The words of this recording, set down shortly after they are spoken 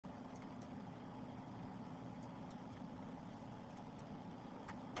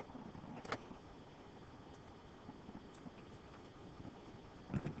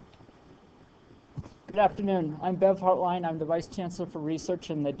Good afternoon. I'm Bev Hartline. I'm the Vice Chancellor for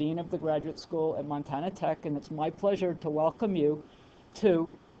Research and the Dean of the Graduate School at Montana Tech, and it's my pleasure to welcome you to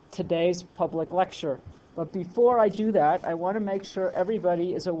today's public lecture. But before I do that, I want to make sure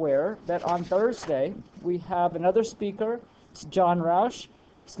everybody is aware that on Thursday, we have another speaker. It's John Roush.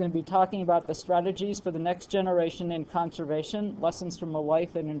 He's going to be talking about the strategies for the next generation in conservation, lessons from a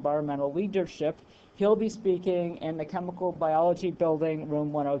life in environmental leadership. He'll be speaking in the Chemical Biology Building,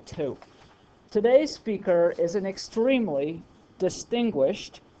 room 102. Today's speaker is an extremely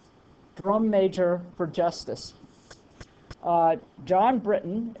distinguished drum major for justice. John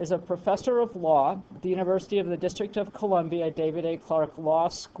Britton is a professor of law at the University of the District of Columbia David A. Clark Law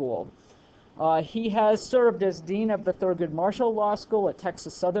School. He has served as Dean of the Thurgood Marshall Law School at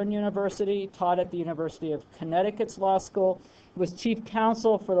Texas Southern University, taught at the University of Connecticut's Law School. He was chief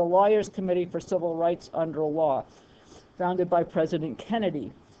counsel for the Lawyers Committee for Civil Rights Under Law, founded by President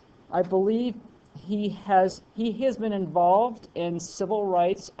Kennedy. I believe he has been involved in civil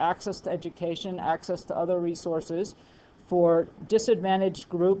rights, access to education, access to other resources for disadvantaged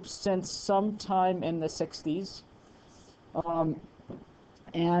groups since sometime in the 60s,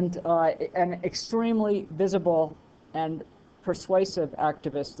 and an extremely visible and persuasive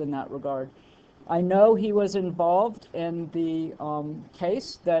activist in that regard. I know he was involved in the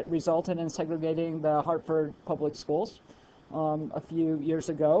case that resulted in segregating the Hartford public schools a few years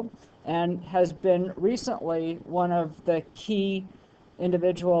ago, and has been recently one of the key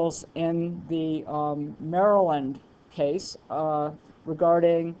individuals in the Maryland case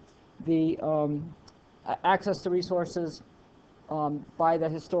regarding the access to resources by the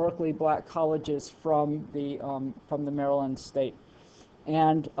historically black colleges from the Maryland state.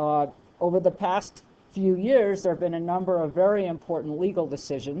 And over the past few years, there have been a number of very important legal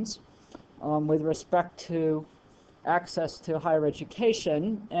decisions with respect to access to higher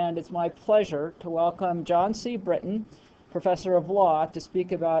education, and it's my pleasure to welcome John C. Britton, Professor of Law, to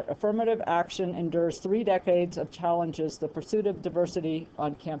speak about affirmative action endures 3 decades of challenges, the pursuit of diversity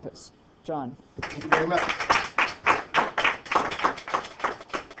on campus. John. Thank you very much.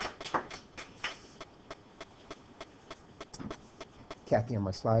 Kathy, are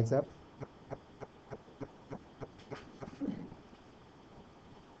my slides up?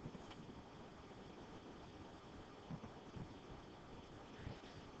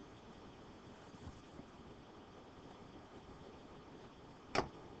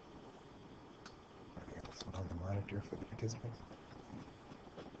 On the monitor for the participants.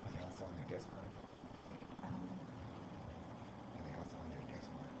 Okay, also on their desk monitor. And they also on their desk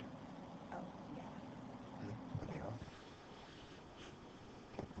monitor. Oh, yeah. Are they off?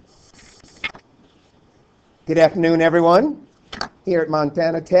 Good afternoon, everyone, here at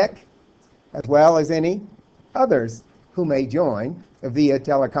Montana Tech, as well as any others who may join via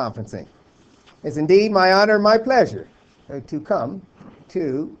teleconferencing. It's indeed my honor and my pleasure to come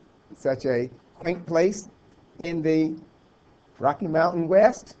to such a quaint place in the Rocky Mountain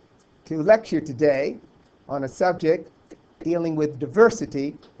West to lecture today on a subject dealing with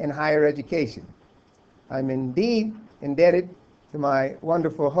diversity in higher education. I'm indeed indebted to my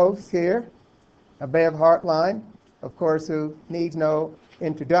wonderful hosts here, Bev Hartline, of course, who needs no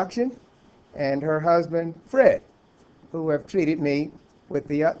introduction, and her husband, Fred, who have treated me with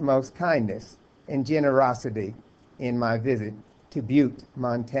the utmost kindness and generosity in my visit to Butte,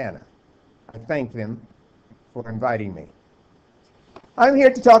 Montana. I thank them for inviting me. I'm here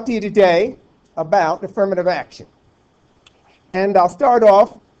to talk to you today about affirmative action. And I'll start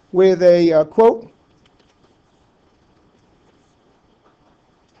off with a quote.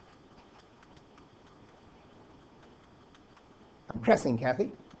 I'm pressing,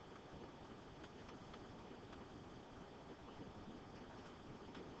 Kathy.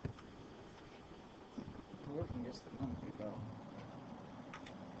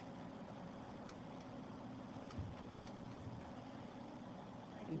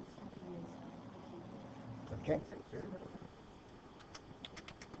 Okay.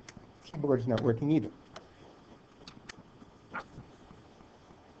 Keyboard's not working either.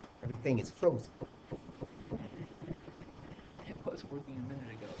 Everything is frozen. It was working a minute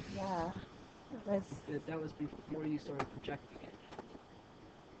ago. Yeah, it was. That was before you started projecting it.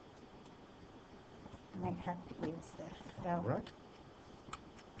 I might have to use this. So. All right.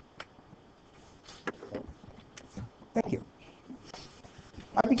 Thank you.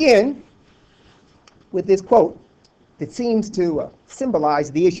 I begin with this quote that seems to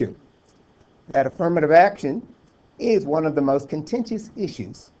symbolize the issue that affirmative action is one of the most contentious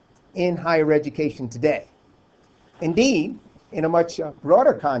issues in higher education today. Indeed, in a much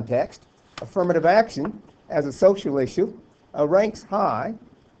broader context, affirmative action as a social issue ranks high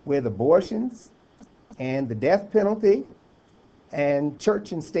with abortions, and the death penalty, and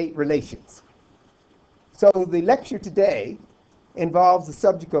church and state relations. So the lecture today involves the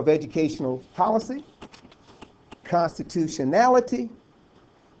subject of educational policy, constitutionality,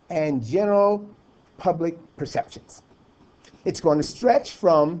 and general public perceptions. It's going to stretch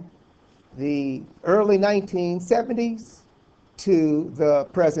from the early 1970s to the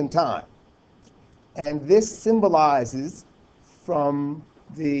present time. And this symbolizes, from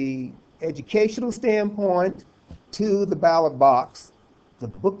the educational standpoint to the ballot box, the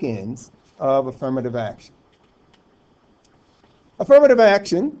bookends of affirmative action. Affirmative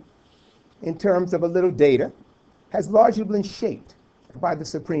action, in terms of a little data, has largely been shaped by the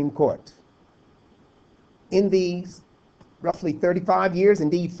Supreme Court. In these roughly 35 years,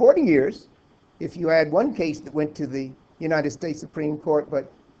 indeed 40 years, if you add one case that went to the United States Supreme Court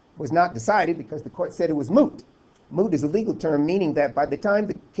but was not decided because the court said it was moot. Moot is a legal term meaning that by the time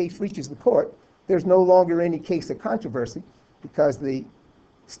the case reaches the court, there's no longer any case of controversy because the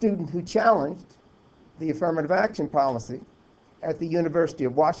student who challenged the affirmative action policy at the University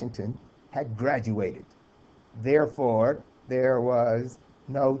of Washington had graduated. Therefore, there was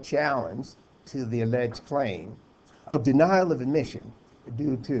no challenge to the alleged claim of denial of admission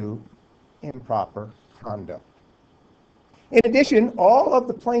due to improper conduct. In addition, all of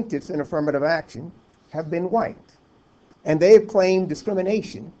the plaintiffs in affirmative action have been white, and they have claimed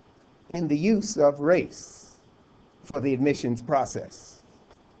discrimination in the use of race for the admissions process.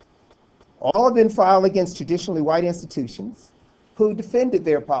 All have been filed against traditionally white institutions who defended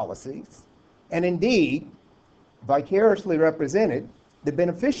their policies and indeed vicariously represented the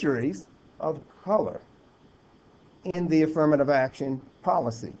beneficiaries of color in the affirmative action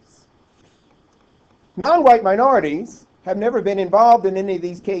policies. Non-white minorities have never been involved in any of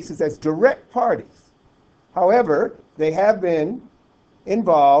these cases as direct parties. However, they have been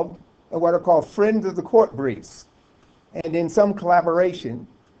involved in what are called friends of the court briefs and in some collaboration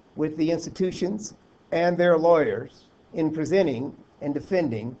with the institutions and their lawyers in presenting and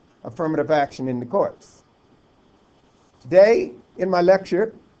defending affirmative action in the courts. Today, in my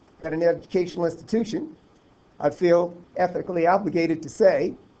lecture at an educational institution, I feel ethically obligated to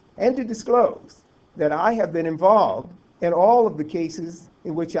say and to disclose that I have been involved in all of the cases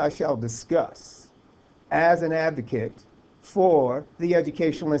in which I shall discuss as an advocate for the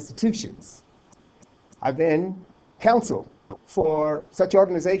educational institutions. I've been counsel for such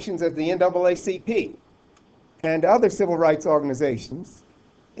organizations as the NAACP and other civil rights organizations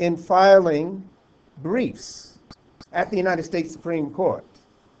in filing briefs at the United States Supreme Court.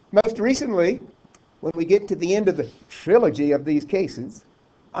 Most recently, when we get to the end of the trilogy of these cases,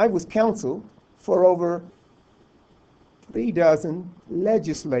 I was counsel for over 36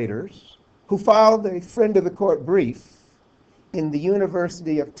 legislators who filed a friend of the court brief in the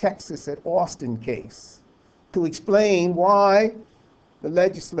University of Texas at Austin case to explain why the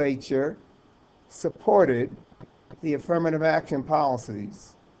legislature supported the affirmative action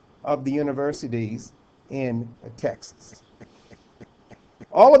policies of the universities in Texas.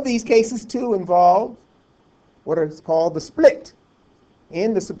 All of these cases, too, involve what is called the split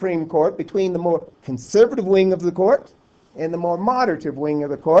in the Supreme Court between the more conservative wing of the court and the more moderative wing of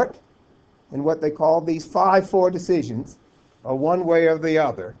the court, and what they call these 5-4 decisions, or one way or the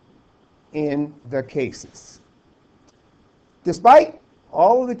other, in the cases. Despite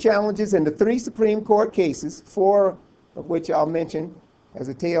all of the challenges in the 3 Supreme Court cases, 4 of which I'll mention as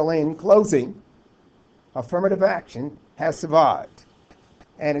a tail end closing, affirmative action has survived.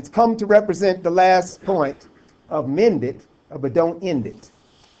 And it's come to represent the last point of mend it, but don't end it.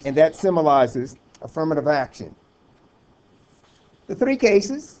 And that symbolizes affirmative action. The 3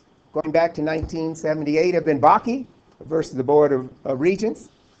 cases, going back to 1978, have been Bakke versus the Board of Regents,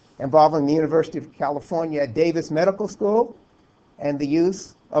 involving the University of California at Davis Medical School, and the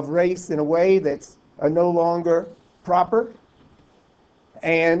use of race in a way that's no longer proper.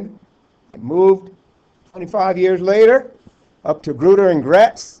 And moved 25 years later up to Grutter and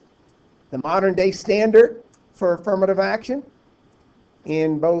Gratz, the modern day standard for affirmative action,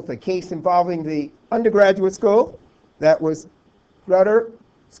 in both a case involving the undergraduate school, that was Grutter,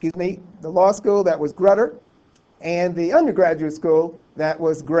 the law school, that was Grutter, and the undergraduate school, that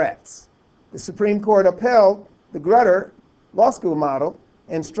was Gratz. The Supreme Court upheld the Grutter law school model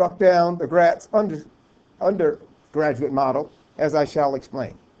and struck down the Gratz undergraduate model, as I shall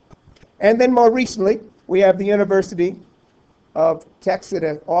explain. And then more recently, we have the University of Texas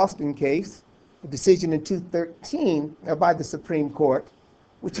at Austin case, a decision in 2013 by the Supreme Court,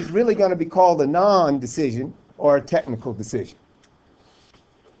 which is really going to be called a non-decision or a technical decision.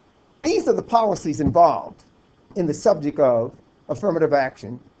 These are the policies involved in the subject of affirmative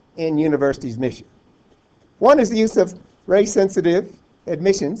action in universities' mission. One is the use of race-sensitive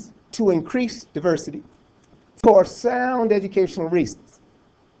admissions to increase diversity for sound educational reasons.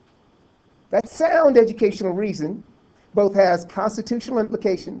 That sound educational reason both has constitutional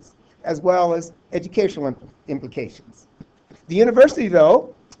implications as well as educational implications. The university,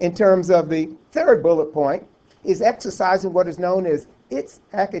 though, in terms of the third bullet point, is exercising what is known as its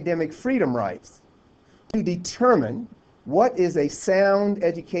academic freedom rights to determine what is a sound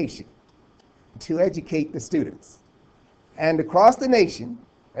education to educate the students. And across the nation,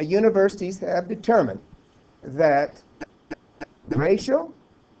 universities have determined that racial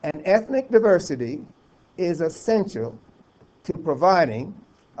and ethnic diversity is essential to providing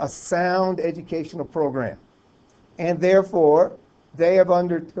a sound educational program. And therefore, they have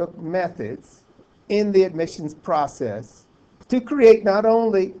undertook methods in the admissions process to create not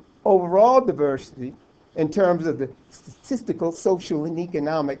only overall diversity in terms of the statistical, social, and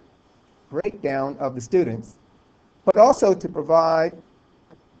economic breakdown of the students, but also to provide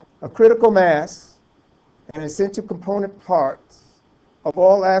a critical mass and essential component parts of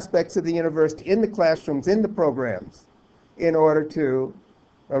all aspects of the university in the classrooms, in the programs, in order to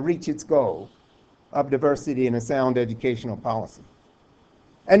reach its goal of diversity and a sound educational policy.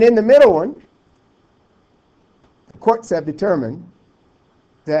 And in the middle one, the courts have determined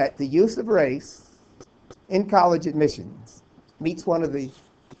that the use of race in college admissions meets one of the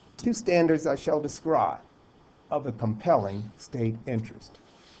two standards I shall describe of a compelling state interest.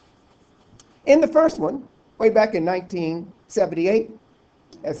 In the first one, way back in 1978,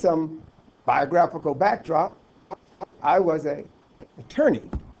 as some biographical backdrop, I was an attorney,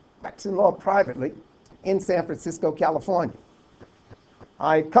 practicing law privately in San Francisco, California.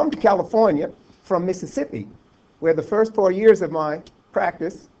 I come to California from Mississippi, where the first 4 years of my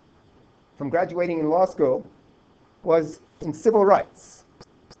practice from graduating in law school was in civil rights.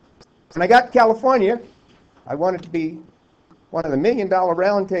 When I got to California, I wanted to be one of the $1 Million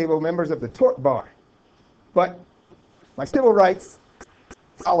Roundtable members of the tort bar. But my civil rights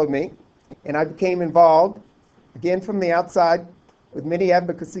followed me, and I became involved, again from the outside, with many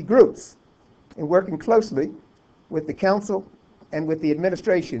advocacy groups, and working closely with the council and with the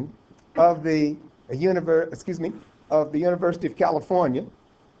administration of the University of California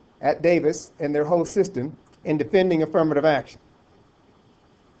at Davis and their whole system in defending affirmative action.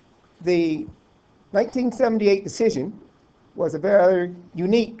 The 1978 decision was a very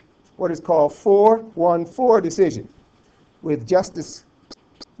unique, what is called 4-1-4 decision, with Justice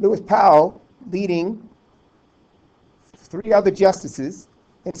Lewis Powell leading 3 other justices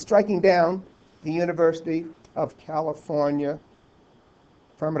in striking down the University of California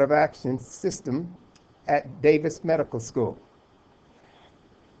affirmative action system at Davis Medical School.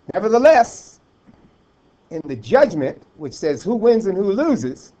 Nevertheless, in the judgment, which says who wins and who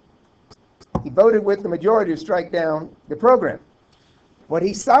loses, he voted with the majority to strike down the program. But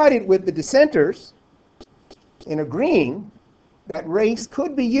he sided with the dissenters in agreeing that race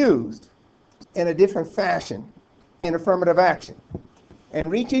could be used in a different fashion in affirmative action. And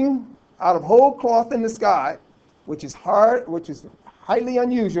reaching out of whole cloth in the sky, which is highly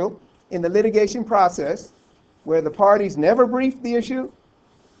unusual in the litigation process, where the parties never briefed the issue,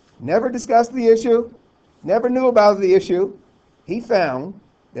 never discussed the issue, never knew about the issue, he found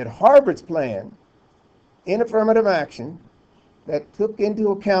that Harvard's plan in affirmative action that took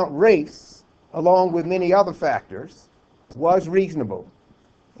into account race along with many other factors was reasonable.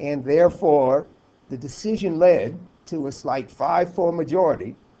 And therefore, the decision led to a slight 5-4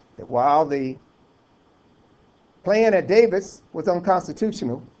 majority that while the plan at Davis was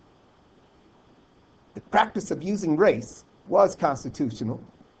unconstitutional, the practice of using race was constitutional,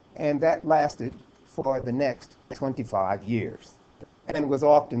 and that lasted for the next 25 years and was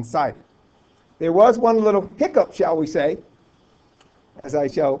often cited. There was one little hiccup, shall we say, as I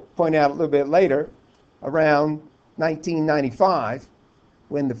shall point out a little bit later, around 1995,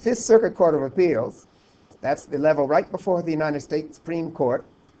 when the Fifth Circuit Court of Appeals, that's the level right before the United States Supreme Court,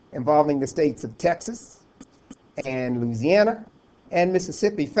 involving the states of Texas and Louisiana and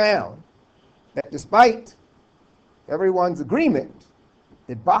Mississippi, found that despite everyone's agreement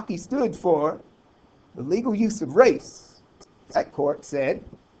that Bakke stood for the legal use of race, that court said,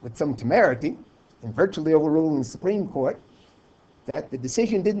 with some temerity, and virtually overruling the Supreme Court, that the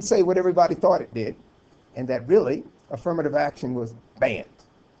decision didn't say what everybody thought it did, and that really affirmative action was banned.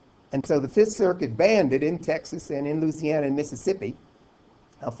 And so the Fifth Circuit banned it in Texas and in Louisiana and Mississippi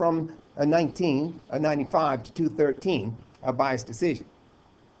from 1995 to 2013, a biased decision.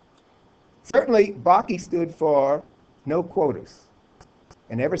 Certainly, Bakke stood for no quotas.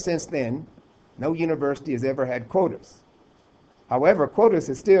 And ever since then, no university has ever had quotas. However, quotas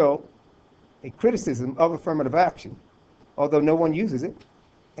are still a criticism of affirmative action, although no one uses it,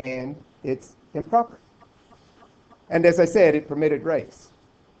 and it's improper. And as I said, it permitted race.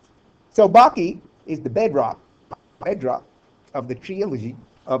 So Bakke is the bedrock of the trilogy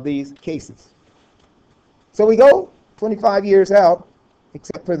of these cases. So we go 25 years out,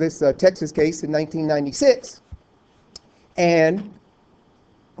 except for this Texas case in 1996, and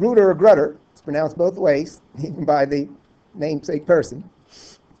Grutter or Grutter, it's pronounced both ways, even by the namesake person,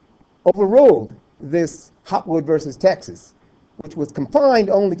 overruled this Hopwood versus Texas, which was confined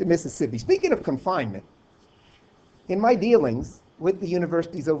only to Mississippi. Speaking of confinement, in my dealings with the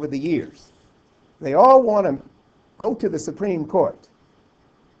universities over the years, they all want to go to the Supreme Court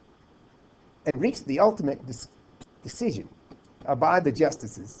and reach the ultimate decision by the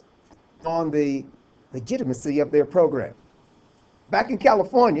justices on the legitimacy of their program. Back in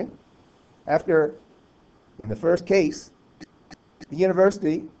California, after in the first case, the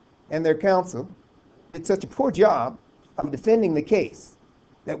university and their counsel did such a poor job of defending the case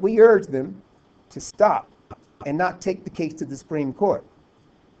that we urged them to stop and not take the case to the Supreme Court.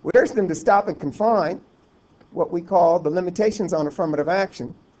 We urged them to stop and confine what we call the limitations on affirmative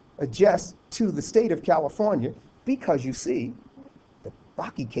action adjust to the state of California, because you see, the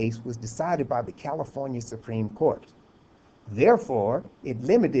Bakke case was decided by the California Supreme Court. Therefore, it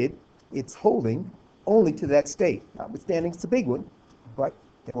limited its holding only to that state, notwithstanding it's a big one, but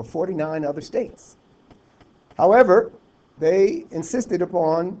there were 49 other states. However, they insisted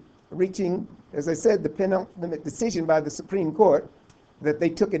upon reaching, as I said, the penultimate decision by the Supreme Court, that they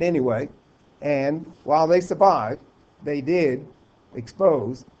took it anyway, and while they survived, they did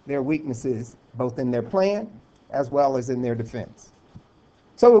expose their weaknesses both in their plan as well as in their defense.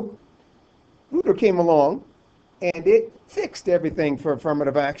 So Grutter came along and it fixed everything for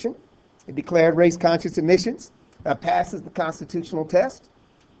affirmative action. It declared race-conscious admissions, passes the constitutional test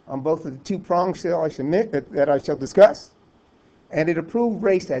on both of the two prongs that I shall discuss, and it approved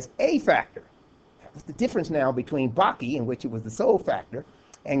race as a factor. That was the difference now between Bakke, in which it was the sole factor,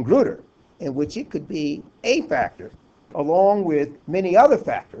 and Grutter, in which it could be a factor, along with many other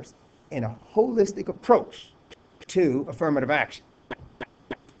factors, in a holistic approach to affirmative action.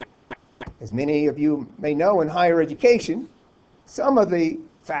 As many of you may know, in higher education, some of the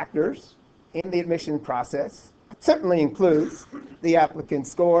factors in the admission process certainly includes the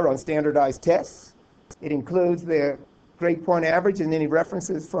applicant's score on standardized tests. It includes their grade point average and any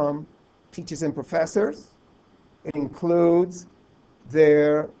references from teachers and professors. It includes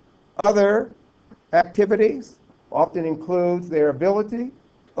their other activities, often includes their ability to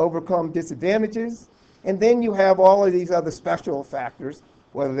overcome disadvantages. And then you have all of these other special factors,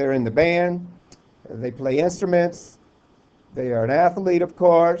 whether they're in the band, they play instruments, they are an athlete, of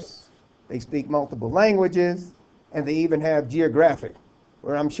course, they speak multiple languages, and they even have geographic,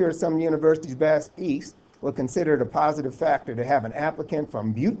 where I'm sure some universities back east will consider it a positive factor to have an applicant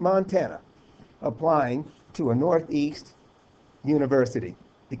from Butte, Montana, applying to a Northeast university,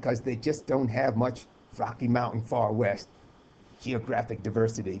 because they just don't have much Rocky Mountain far west geographic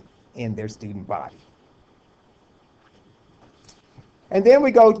diversity in their student body. And then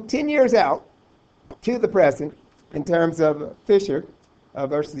we go 10 years out to the present in terms of Fisher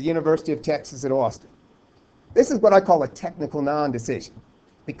versus the University of Texas at Austin. This is what I call a technical non-decision,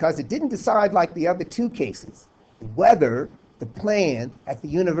 because it didn't decide, like the other two cases, whether the plan at the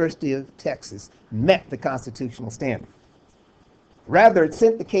University of Texas met the constitutional standard. Rather, it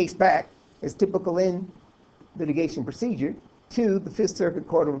sent the case back, as typical in litigation procedure, to the Fifth Circuit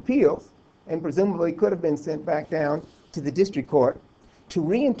Court of Appeals, and presumably could have been sent back down to the district court to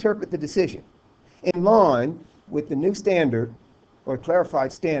reinterpret the decision in line with the new standard or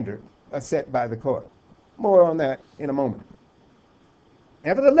clarified standard set by the court. More on that in a moment.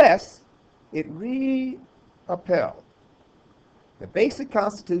 Nevertheless, it upheld the basic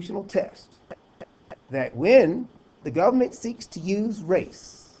constitutional test that when the government seeks to use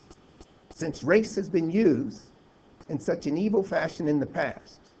race, since race has been used in such an evil fashion in the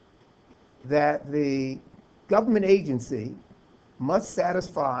past, that the government agency must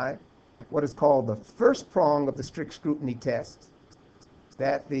satisfy what is called the first prong of the strict scrutiny test,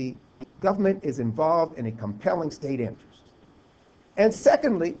 that the government is involved in a compelling state interest. And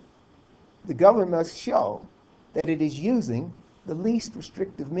secondly, the government must show that it is using the least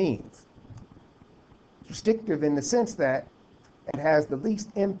restrictive means. Restrictive in the sense that it has the least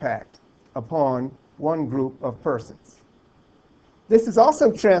impact upon one group of persons. This is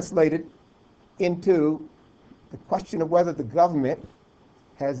also translated into the question of whether the government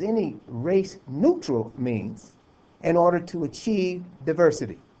has any race-neutral means in order to achieve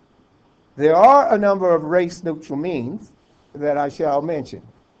diversity. There are a number of race-neutral means that I shall mention.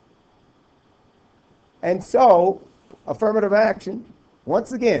 And so, affirmative action,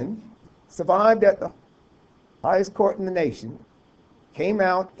 once again, survived at the highest court in the nation, came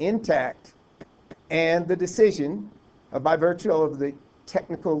out intact, and the decision, by virtue of the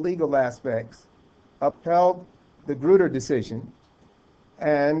technical legal aspects, upheld the Grutter decision.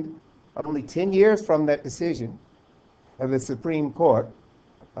 And only 10 years from that decision, the Supreme Court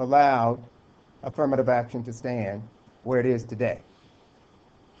allowed affirmative action to stand where it is today.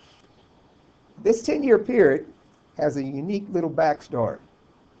 This 10-year period has a unique little backstory,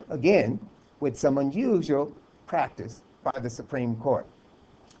 again, with some unusual practice by the Supreme Court.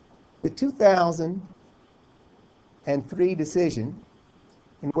 The 2003 decision,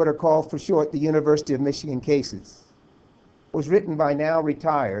 in what are called for short the University of Michigan cases, was written by now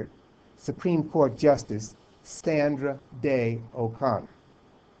retired Supreme Court Justice Sandra Day O'Connor,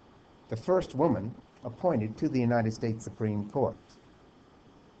 the first woman appointed to the United States Supreme Court.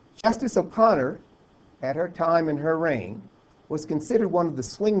 Justice O'Connor, at her time in her reign, was considered one of the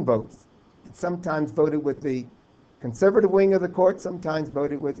swing votes that sometimes voted with the conservative wing of the court, sometimes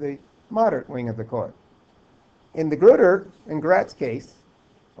voted with the moderate wing of the court. In the Grutter and Gratz case,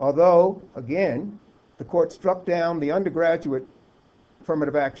 although, again, the court struck down the undergraduate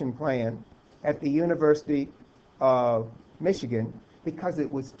affirmative action plan at the University of Michigan because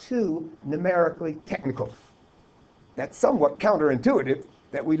it was too numerically technical. That's somewhat counterintuitive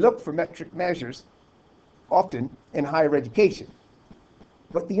that we look for metric measures often in higher education.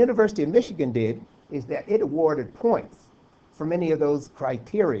 What the University of Michigan did is that it awarded points for many of those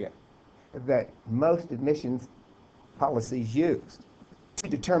criteria that most admissions policies used to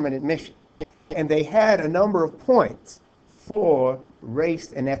determine admission. And they had a number of points for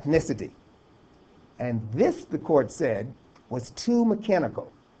race and ethnicity. And this, the court said, was too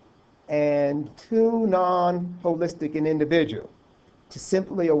mechanical and too non-holistic and individual to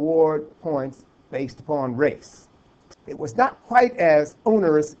simply award points based upon race. It was not quite as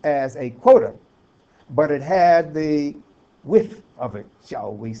onerous as a quota, but it had the whiff of it,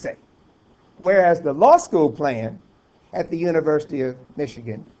 shall we say. Whereas the law school plan at the University of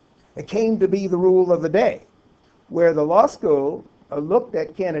Michigan, it came to be the rule of the day, where the law school looked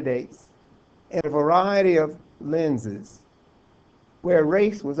at candidates in a variety of lenses, where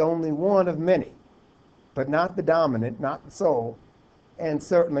race was only one of many, but not the dominant, not the sole, and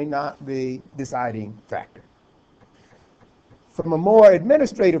certainly not the deciding factor. From a more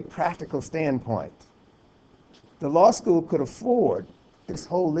administrative, practical standpoint, the law school could afford this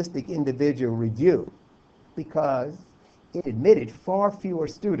holistic individual review because it admitted far fewer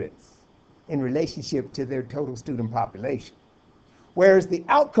students in relationship to their total student population. Whereas the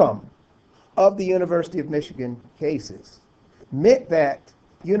outcome of the University of Michigan cases meant that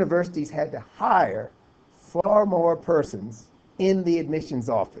universities had to hire far more persons in the admissions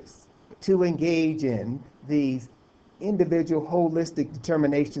office to engage in these individual holistic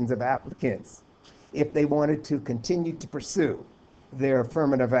determinations of applicants if they wanted to continue to pursue their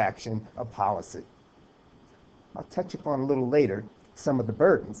affirmative action policy. I'll touch upon a little later some of the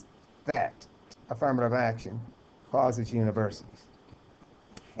burdens that affirmative action causes universities.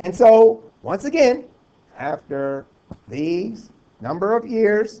 And so, once again, after these number of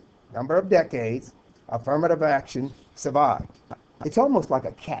years, number of decades, affirmative action survived. It's almost like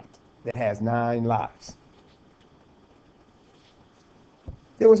a cat that has 9 lives.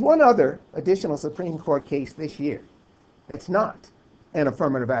 There was one other additional Supreme Court case this year. It's not an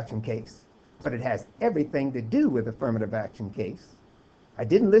affirmative action case, but it has everything to do with affirmative action case. I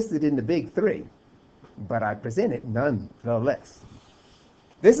didn't list it in the big 3, but I present it nonetheless.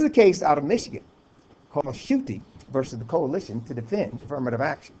 This is a case out of Michigan called Schuette versus the Coalition to Defend Affirmative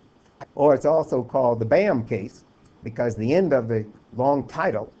Action. Or it's also called the BAM case because the end of the long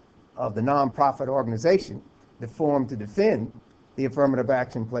title of the nonprofit organization that formed to defend the affirmative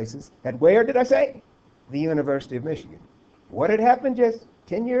action places at where did I say? The University of Michigan. What had happened just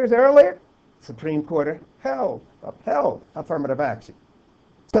 10 years earlier? Supreme Court upheld affirmative action.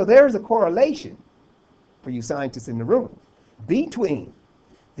 So there's a correlation for you scientists in the room between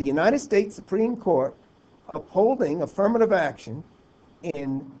the United States Supreme Court upholding affirmative action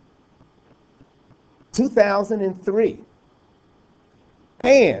in 2003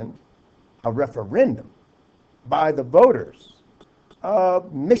 and a referendum by the voters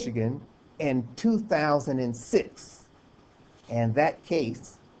of Michigan in 2006. And that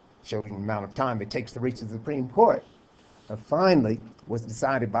case, showing the amount of time it takes to reach the Supreme Court, finally was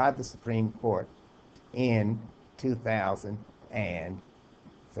decided by the Supreme Court in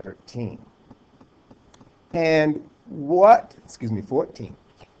 2013. And what, 14.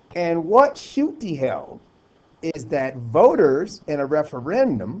 And what Schuette held is that voters in a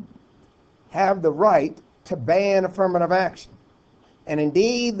referendum have the right to ban affirmative action. And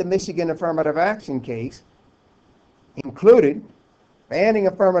indeed, the Michigan affirmative action case included banning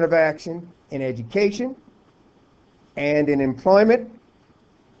affirmative action in education and in employment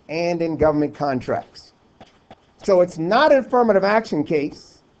and in government contracts. So it's not an affirmative action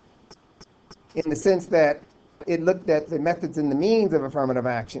case in the sense that it looked at the methods and the means of affirmative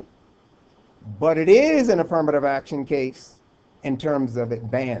action, but it is an affirmative action case in terms of it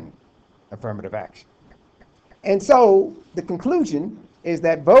banned affirmative action. And so the conclusion is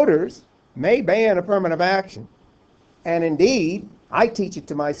that voters may ban affirmative action, and indeed, I teach it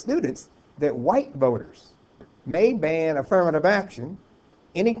to my students that white voters may ban affirmative action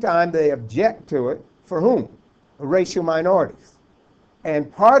anytime they object to it for whom? Racial minorities.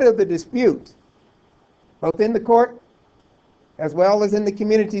 And part of the dispute, both in the court as well as in the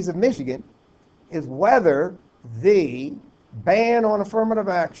communities of Michigan, is whether the ban on affirmative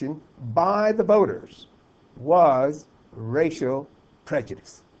action by the voters was racial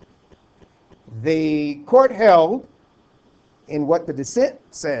prejudice. The court held in what the dissent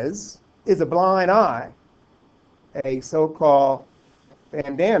says is a blind eye, a so-called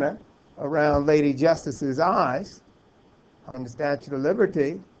bandana around Lady Justice's eyes on the Statue of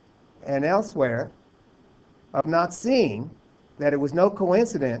Liberty and elsewhere, of not seeing that it was no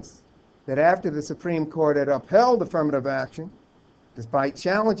coincidence that after the Supreme Court had upheld affirmative action, despite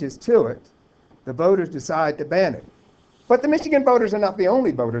challenges to it, the voters decided to ban it. But the Michigan voters are not the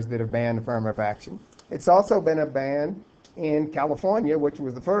only voters that have banned affirmative action. It's also been a ban in California, which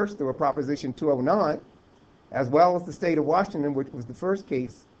was the first through a Proposition 209, as well as the state of Washington, which was the first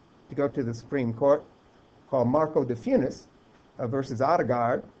case to go to the Supreme Court, called Marco de Funes versus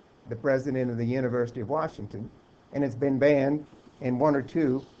Odegaard, the president of the University of Washington, and it's been banned in one or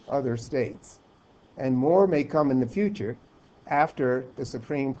two other states. And more may come in the future after the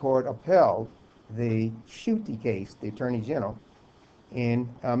Supreme Court upheld the Schuette case, the Attorney General in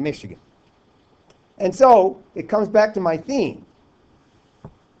Michigan. And so it comes back to my theme.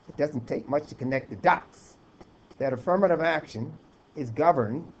 It doesn't take much to connect the dots. That affirmative action is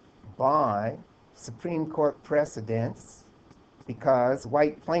governed by Supreme Court precedents because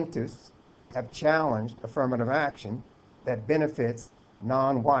white plaintiffs have challenged affirmative action that benefits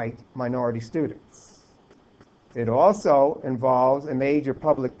non-white minority students. It also involves a major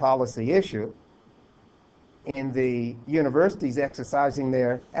public policy issue in the universities exercising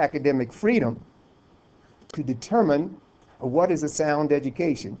their academic freedom to determine what is a sound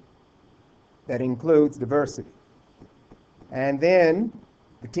education that includes diversity. And then,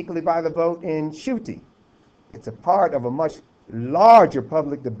 particularly by the vote in Schuette, it's a part of a much larger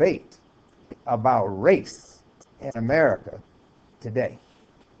public debate about race in America today.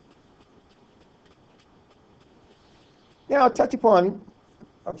 Now I'll touch upon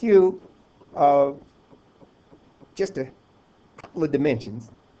a few, just a couple of dimensions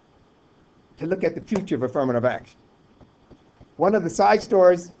to look at the future of affirmative action. One of the side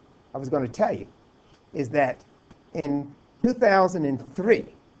stories I was going to tell you is that in 2003,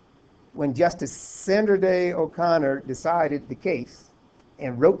 when Justice Sandra Day O'Connor decided the case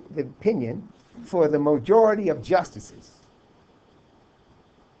and wrote the opinion for the majority of justices,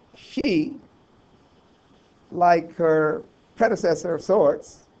 she, like her predecessor of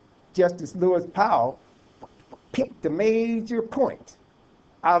sorts, Justice Lewis Powell, picked a major point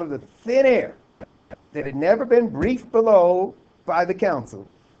out of the thin air that had never been briefed below by the council,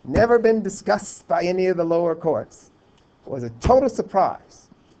 never been discussed by any of the lower courts. It was a total surprise.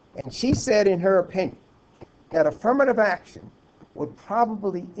 And she said in her opinion that affirmative action would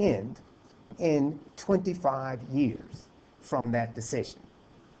probably end in 25 years from that decision.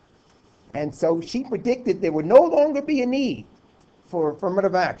 And so she predicted there would no longer be a need for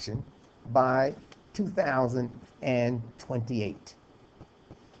affirmative action by 2028.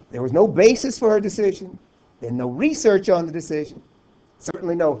 There was no basis for her decision. There's no research on the decision.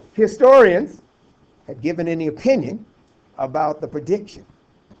 Certainly no historians had given any opinion about the prediction.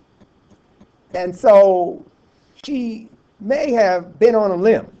 And so she may have been on a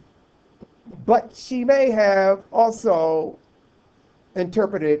limb, but she may have also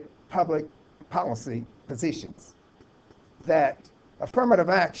interpreted public policy positions that affirmative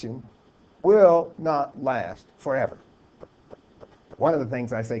action will not last forever. One of the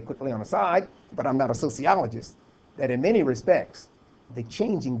things I say quickly on the side, but I'm not a sociologist, that in many respects, the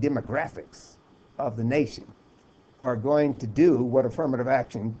changing demographics of the nation are going to do what affirmative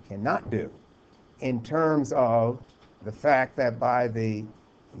action cannot do in terms of the fact that by the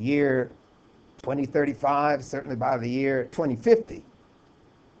year 2035, certainly by the year 2050,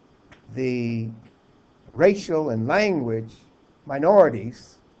 the racial and language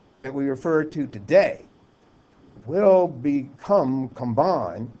minorities that we refer to today will become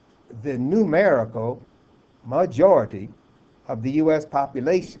combined the numerical majority of the U.S.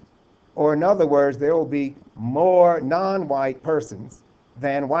 population. Or in other words, there will be more non-white persons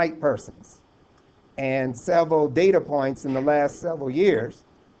than white persons. And several data points in the last several years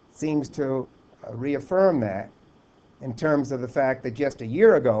seems to reaffirm that, in terms of the fact that just a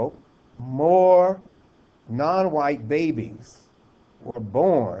year ago, more non-white babies were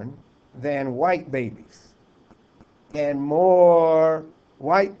born than white babies. And more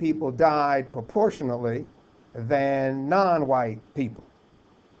white people died proportionally than non-white people.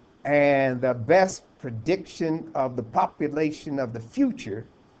 And the best prediction of the population of the future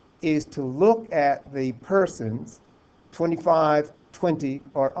is to look at the persons 25, 20,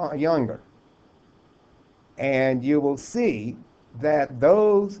 or younger. And you will see that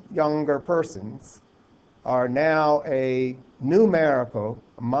those younger persons are now a numerical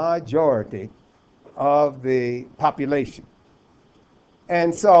majority of the population.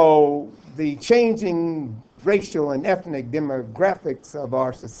 And so the changing racial and ethnic demographics of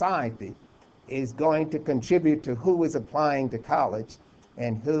our society is going to contribute to who is applying to college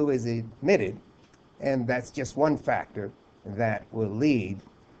and who is admitted. And that's just one factor that will lead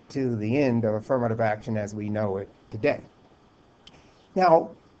to the end of affirmative action as we know it today.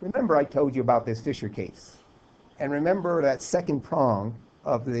 Now, remember I told you about this Fisher case. And remember that second prong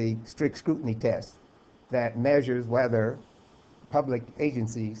of the strict scrutiny test that measures whether public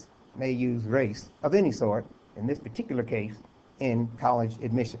agencies may use race of any sort, in this particular case, in college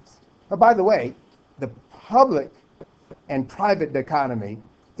admissions. But by the way, the public and private dichotomy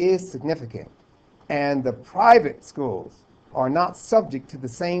is significant, and the private schools are not subject to the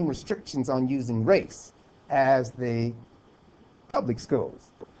same restrictions on using race as the public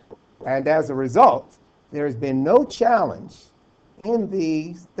schools. And as a result, there has been no challenge in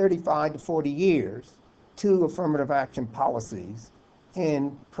these 35 to 40 years to affirmative action policies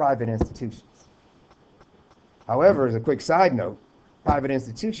in private institutions. However, as a quick side note, private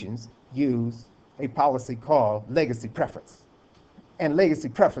institutions use a policy called legacy preference. And legacy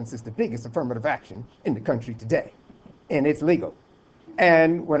preference is the biggest affirmative action in the country today, and it's legal.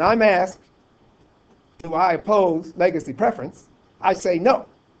 And when I'm asked, do I oppose legacy preference, I say no.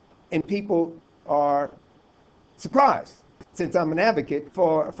 And people are surprised, since I'm an advocate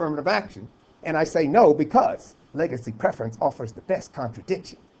for affirmative action. And I say no because legacy preference offers the best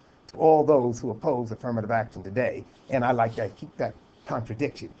contradiction to all those who oppose affirmative action today. And I like to keep that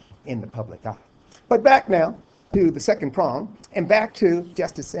contradiction in the public eye. But back now to the second prong, and back to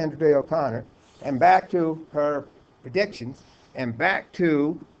Justice Sandra Day O'Connor, and back to her predictions, and back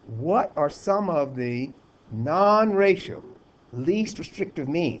to what are some of the non-racial, least restrictive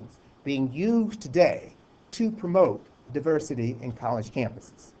means being used today to promote diversity in college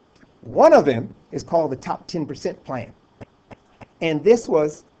campuses. One of them is called the Top 10% Plan. And this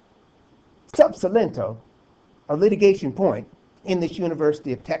was sub saliento, a litigation point in this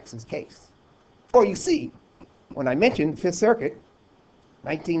University of Texas case. For you see, when I mentioned the Fifth Circuit,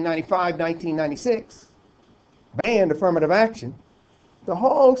 1995, 1996, banned affirmative action, the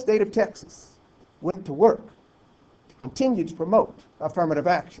whole state of Texas went to work to continue to promote affirmative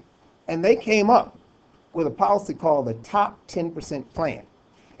action. And they came up with a policy called the Top 10% Plan.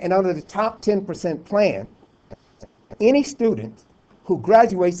 And under the Top 10% Plan, any student who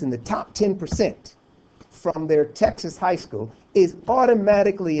graduates in the top 10% from their Texas high school is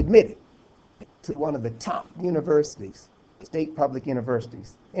automatically admitted to one of the top universities, state public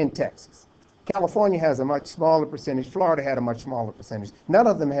universities in Texas. California has a much smaller percentage. Florida had a much smaller percentage. None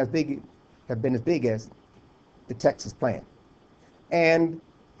of them have been as big as the Texas plan. And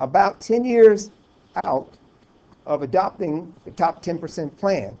about 10 years out of adopting the top 10%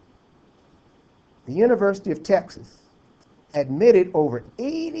 plan, the University of Texas admitted over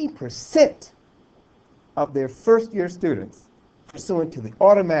 80% of their first-year students pursuant to the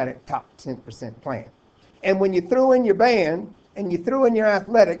automatic top 10% plan. And when you threw in your band, and you threw in your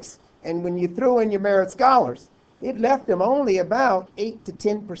athletics, and when you threw in your merit scholars, it left them only about 8 to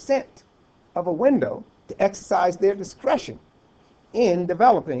 10% of a window to exercise their discretion in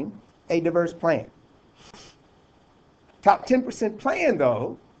developing a diverse plan. Top 10% plan,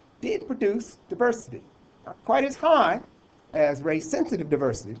 though, did produce diversity. Not quite as high as race-sensitive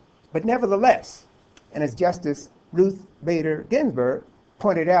diversity, but nevertheless, and as Justice Ruth Bader Ginsburg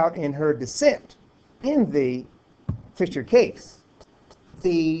pointed out in her dissent in the Fisher case,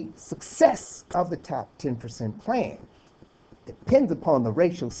 the success of the top 10% plan depends upon the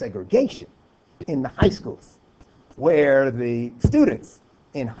racial segregation in the high schools, where the students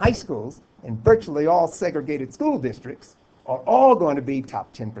in high schools in virtually all segregated school districts are all going to be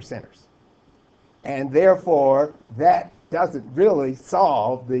top 10 percenters. And therefore, that doesn't really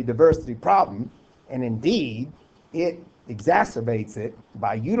solve the diversity problem. And indeed, it exacerbates it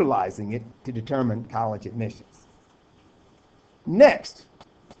by utilizing it to determine college admissions. Next,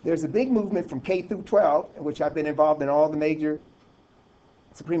 there's a big movement from K through 12, in which I've been involved in all the major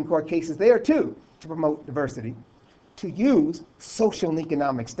Supreme Court cases there too, to promote diversity, to use social and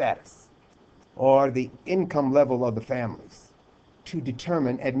economic status, or the income level of the families, to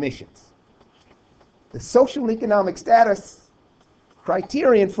determine admissions. The social and economic status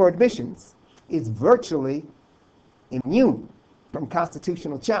criterion for admissions is virtually immune from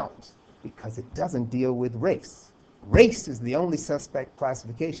constitutional challenge because it doesn't deal with race. Race is the only suspect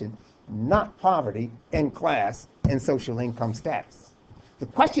classification, not poverty and class and social income status. The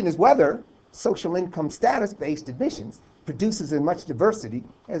question is whether social income status-based admissions produces as much diversity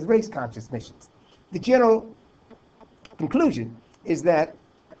as race-conscious admissions. The general conclusion is that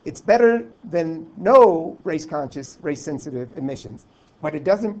it's better than no race-conscious, race-sensitive admissions, but it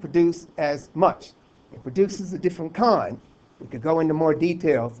doesn't produce as much. It produces a different kind. We could go into more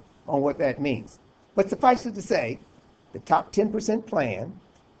details on what that means. But suffice it to say, the top 10% plan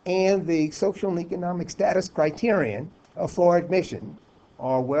and the social and economic status criterion for admission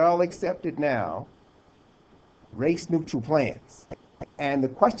are well accepted now, race-neutral plans. And the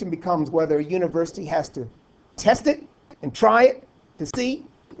question becomes whether a university has to test it and try it to see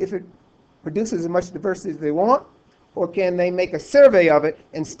if it produces as much diversity as they want, or can they make a survey of it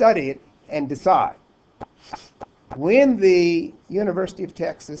and study it and decide. When the University of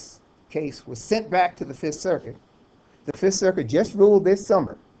Texas case was sent back to the Fifth Circuit just ruled this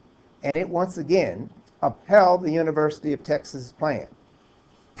summer, and it once again upheld the University of Texas plan.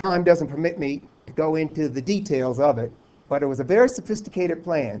 Time doesn't permit me to go into the details of it, but it was a very sophisticated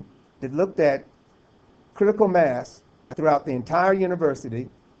plan that looked at critical mass throughout the entire university,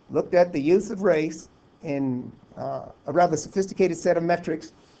 looked at the use of race in a rather sophisticated set of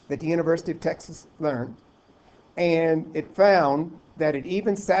metrics that the University of Texas learned, and it found that it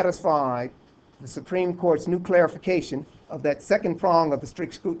even satisfied the Supreme Court's new clarification of that second prong of the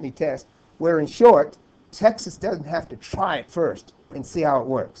strict scrutiny test, where in short, Texas doesn't have to try it first and see how it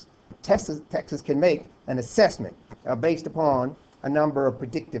works. Texas can make an assessment based upon a number of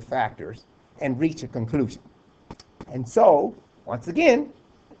predictive factors and reach a conclusion. And so, once again,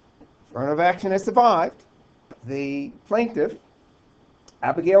 affirmative action has survived. The plaintiff,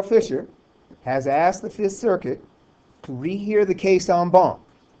 Abigail Fisher, has asked the Fifth Circuit to rehear the case en banc.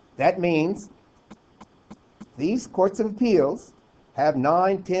 That means these courts of appeals have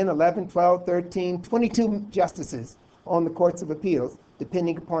 9, 10, 11, 12, 13, 22 justices on the courts of appeals,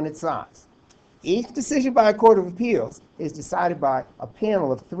 depending upon its size. Each decision by a court of appeals is decided by a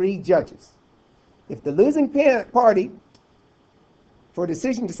panel of 3 judges. If the losing party for a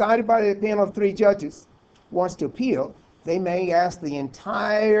decision decided by a panel of 3 judges wants to appeal, they may ask the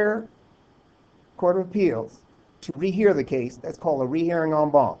entire Court of Appeals to rehear the case. That's called a rehearing en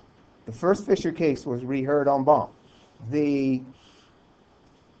banc. The first Fisher case was reheard en banc. The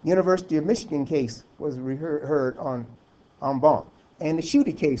University of Michigan case was heard en banc. And the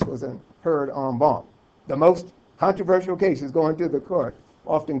Schuette case was heard en banc. The most controversial cases going to the court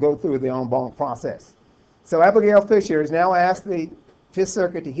often go through the en banc process. So Abigail Fisher has now asked the Fifth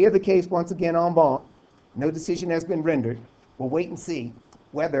Circuit to hear the case once again en banc. No decision has been rendered. We'll wait and see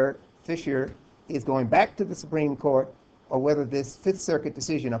whether Fisher is going back to the Supreme Court or whether this Fifth Circuit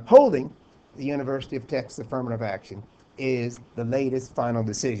decision upholding the University of Texas affirmative action is the latest final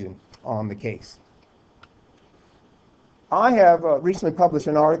decision on the case. I have recently published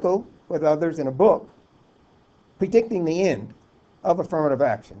an article with others in a book predicting the end of affirmative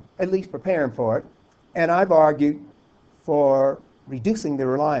action, at least preparing for it, and I've argued for reducing the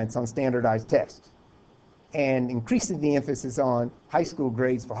reliance on standardized tests and increasing the emphasis on high school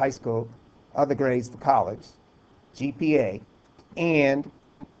grades for high school, other grades for college, GPA, and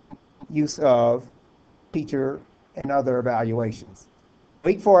use of teacher and other evaluations.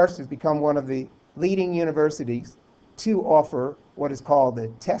 Wake Forest has become one of the leading universities to offer what is called the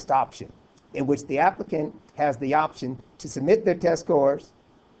test option, in which the applicant has the option to submit their test scores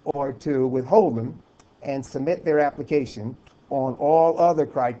or to withhold them and submit their application on all other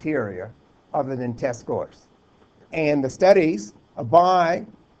criteria other than test scores. And the studies by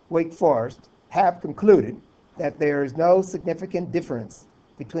Wake Forest have concluded that there is no significant difference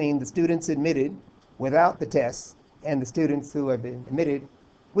between the students admitted without the tests and the students who have been admitted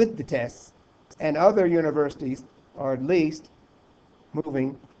with the tests, and other universities are at least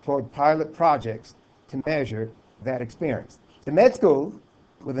moving toward pilot projects to measure that experience. The med schools,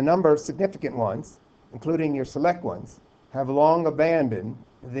 with a number of significant ones, including your select ones, have long abandoned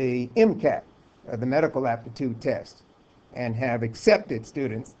the MCAT, the medical aptitude test, and have accepted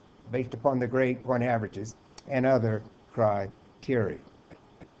students based upon their grade point averages and other criteria.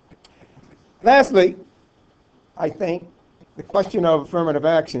 Lastly, I think the question of affirmative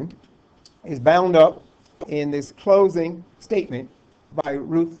action is bound up in this closing statement by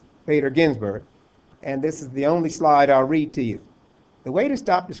Ruth Bader Ginsburg, and this is the only slide I'll read to you. The way to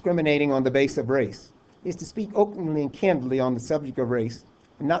stop discriminating on the basis of race is to speak openly and candidly on the subject of race,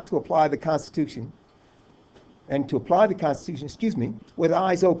 and not to apply the Constitution, with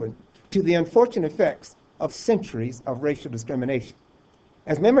eyes open to the unfortunate effects of centuries of racial discrimination.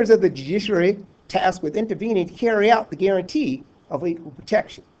 As members of the judiciary tasked with intervening to carry out the guarantee of equal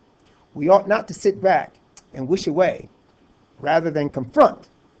protection, we ought not to sit back and wish away, rather than confront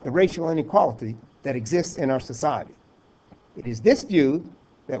the racial inequality that exists in our society. It is this view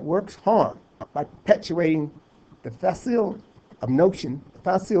that works harm by perpetuating the facile notion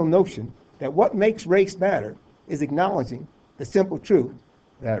that what makes race matter is acknowledging the simple truth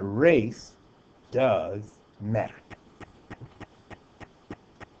that race does matter.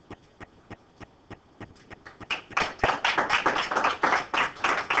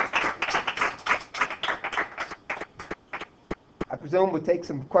 I presume we'll take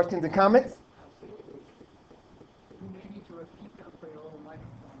some questions and comments. You may need to repeat that for your little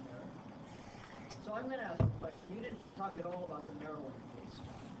microphone there. So I'm going to ask a question. You didn't talk at all about the Maryland case.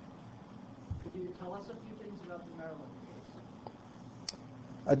 Could you tell us a few things about the Maryland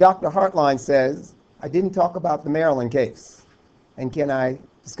case? Dr. Hartline says, I didn't talk about the Maryland case. And can I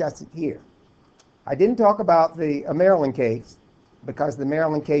discuss it here? I didn't talk about the Maryland case because the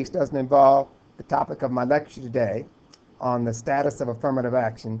Maryland case doesn't involve the topic of my lecture today on the status of affirmative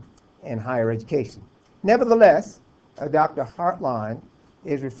action in higher education. Nevertheless, Dr. Hartline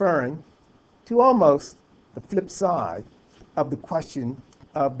is referring to almost the flip side of the question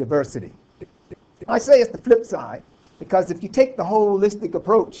of diversity. I say it's the flip side because if you take the holistic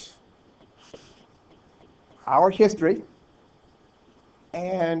approach, our history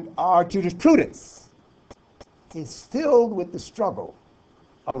and our jurisprudence is filled with the struggle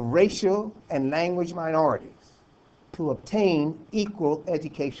of racial and language minorities to obtain equal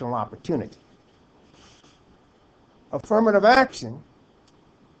educational opportunity. Affirmative action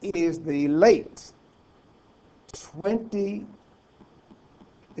is the late 20th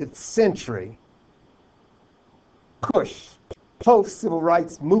century push, post-civil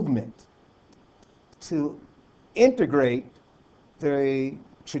rights movement to integrate the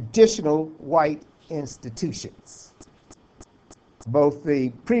traditional white institutions, both the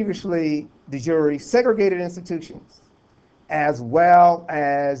previously de jure segregated institutions, as well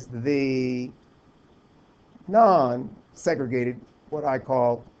as the non-segregated, what I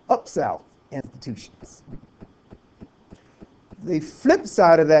call up-south institutions. The flip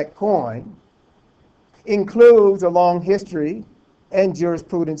side of that coin includes a long history and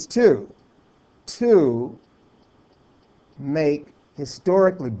jurisprudence too, to make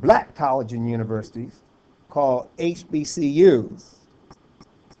historically black colleges and universities, called HBCUs,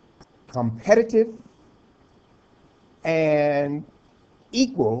 competitive and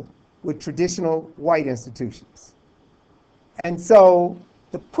equal with traditional white institutions. And so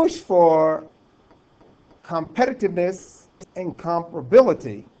the push for competitiveness and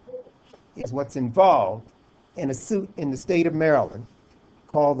comparability is what's involved in a suit in the state of Maryland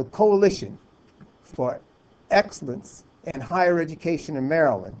called the Coalition for Excellence in Higher Education in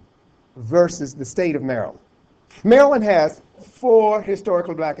Maryland versus the state of Maryland. Maryland has 4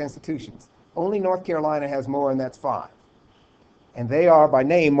 historically black institutions. Only North Carolina has more, and that's 5. And they are by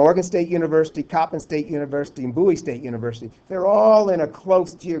name Morgan State University, Coppin State University, and Bowie State University. They're all in a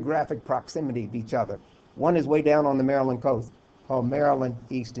close geographic proximity to each other. One is way down on the Maryland coast, called Maryland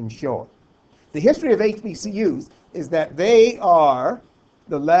Eastern Shore. The history of HBCUs is that they are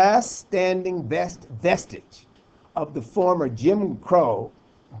the last standing vestige of the former Jim Crow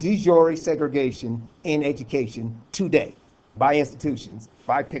de jure segregation in education today, by institutions,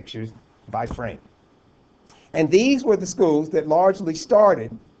 by pictures, by frame. And these were the schools that largely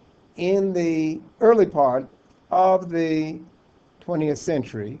started in the early part of the 20th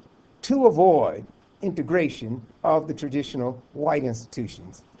century to avoid integration of the traditional white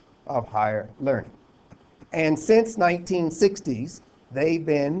institutions of higher learning. And since 1960s, they've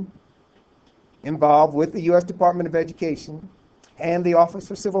been involved with the U.S. Department of Education and the Office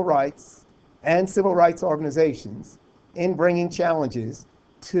for Civil Rights and civil rights organizations in bringing challenges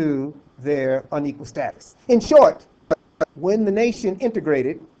to their unequal status. In short, when the nation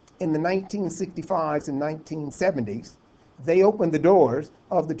integrated in the 1965s and 1970s, they opened the doors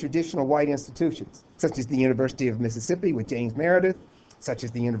of the traditional white institutions, such as the University of Mississippi with James Meredith, such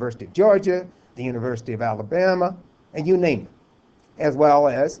as the University of Georgia, the University of Alabama, and you name it, as well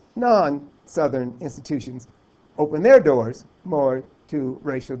as non-Southern institutions opened their doors more to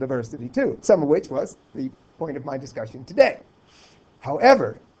racial diversity too, some of which was the point of my discussion today.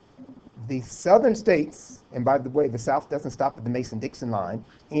 However, the Southern states, and by the way, the South doesn't stop at the Mason-Dixon line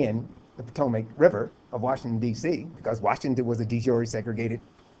in the Potomac River of Washington, D.C., because Washington was a de jure segregated,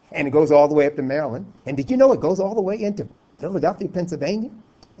 and it goes all the way up to Maryland. And did you know it goes all the way into Philadelphia, Pennsylvania,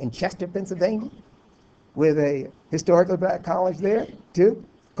 and Chester, Pennsylvania, with a historically black college there, too,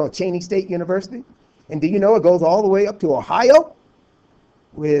 called Cheyney State University? And do you know it goes all the way up to Ohio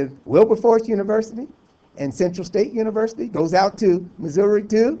with Wilberforce University and Central State University, goes out to Missouri,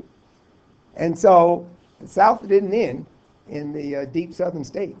 too? And so the South didn't end in the deep southern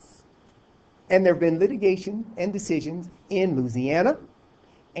states. And there have been litigation and decisions in Louisiana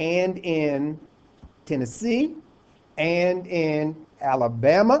and in Tennessee and in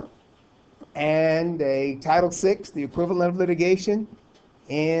Alabama and a Title VI, the equivalent of litigation,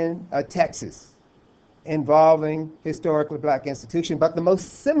 in Texas involving historically black institutions. But the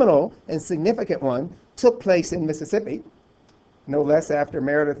most seminal and significant one took place in Mississippi, no less after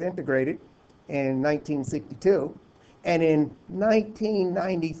Meredith integrated in 1962. And in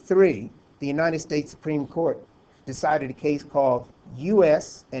 1993, the United States Supreme Court decided a case called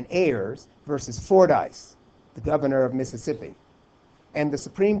U.S. and Ayers versus Fordyce, the governor of Mississippi. And the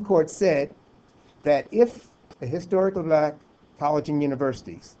Supreme Court said that if the historically black college and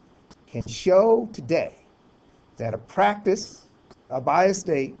universities can show today that a practice by a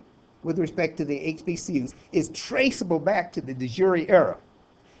state with respect to the HBCUs is traceable back to the de jure era,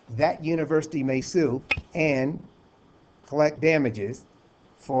 that university may sue and collect damages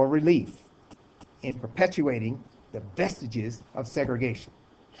for relief in perpetuating the vestiges of segregation.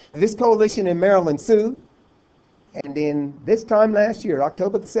 This coalition in Maryland sued, and in this time last year,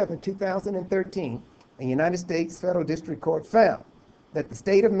 October the 7th, 2013, a United States Federal District Court found that the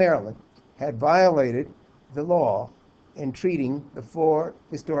state of Maryland had violated the law in treating the 4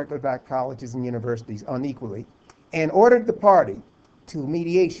 historically black colleges and universities unequally, and ordered the party to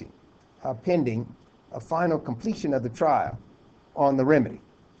mediation pending a final completion of the trial on the remedy.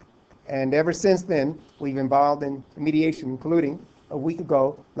 And ever since then, we've involved in mediation, including a week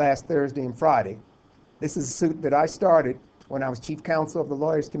ago, last Thursday and Friday. This is a suit that I started when I was chief counsel of the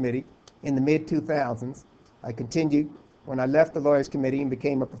Lawyers Committee in the mid-2000s. I continued when I left the Lawyers Committee and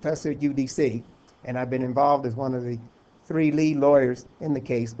became a professor at UDC, and I've been involved as one of the 3 lead lawyers in the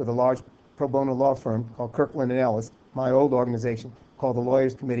case with a large pro bono law firm called Kirkland & Ellis, my old organization called the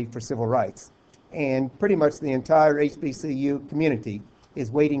Lawyers Committee for Civil Rights. And pretty much the entire HBCU community is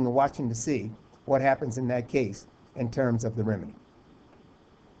waiting and watching to see what happens in that case in terms of the remedy.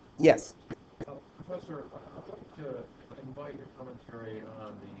 Yes? Professor, I'd like to invite your commentary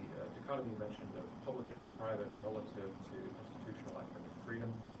on the dichotomy mentioned of public and private relative to constitutional academic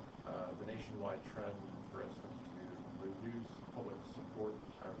freedom, the nationwide trend, for instance, to reduce public support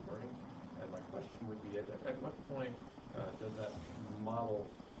for higher learning. And my question would be, at what point does that model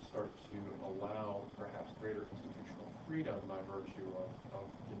start to allow perhaps greater constitutional freedom by virtue of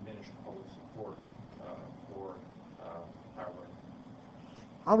diminished public support for higher learning?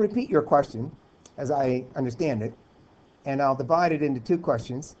 I'll repeat your question as I understand it, and I'll divide it into 2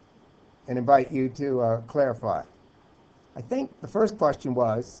 questions and invite you to clarify. I think the first question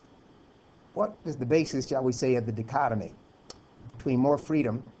was, what is the basis, shall we say, of the dichotomy between more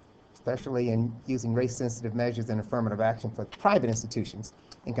freedom, especially in using race-sensitive measures and affirmative action for private institutions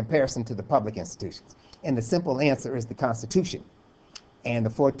in comparison to the public institutions? And the simple answer is the Constitution. And the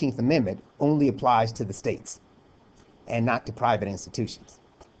 14th Amendment only applies to the states and not to private institutions.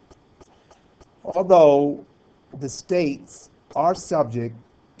 Although the states are subject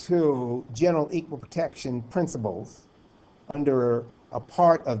to general equal protection principles under a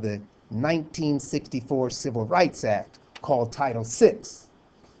part of the 1964 Civil Rights Act called Title VI,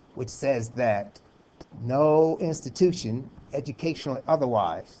 which says that no institution, educational or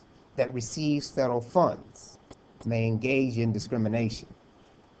otherwise, that receives federal funds may engage in discrimination.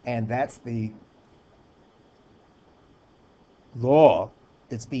 And that's the law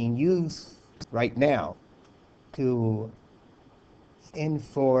that's being used right now to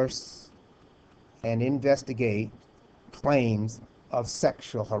enforce and investigate claims of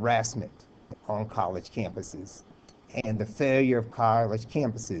sexual harassment on college campuses and the failure of college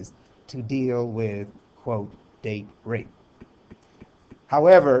campuses to deal with, quote, date rape.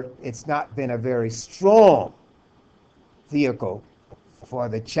 However, it's not been a very strong vehicle for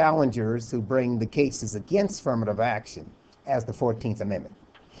the challengers who bring the cases against affirmative action as the 14th Amendment.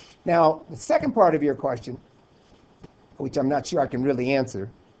 Now, the second part of your question, which I'm not sure I can really answer,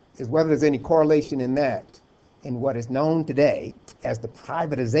 is whether there's any correlation in that in what is known today as the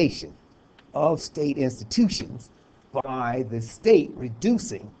privatization of state institutions by the state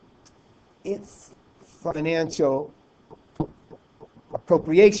reducing its financial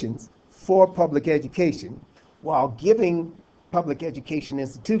appropriations for public education while giving public education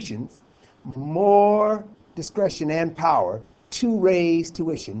institutions more discretion and power to raise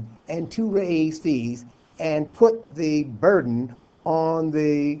tuition and to raise fees and put the burden on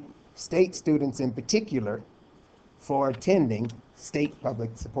the state students in particular for attending state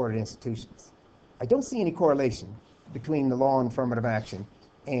public supported institutions. I don't see any correlation between the law on affirmative action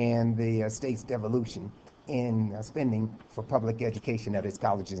and the state's devolution in spending for public education at its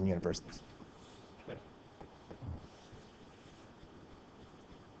colleges and universities.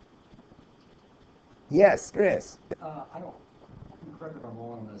 Yes, Chris. I don't, correct me if I'm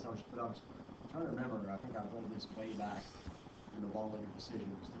wrong on this, but I was trying to remember, I think I read this way back when the law letter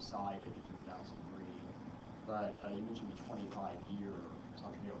decision was decided in 2003, but you mentioned the 25-year, so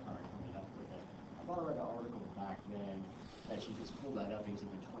I'm going to kind of coming up with it. I thought I read an article back then that she just pulled that up because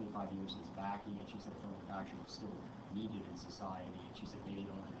it had been 25 years since backing, and she said affirmative action was still needed in society, and she said maybe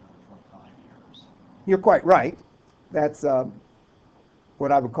only another 25 years. You're quite right. That's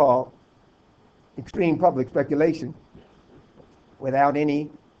what I would call extreme public speculation without any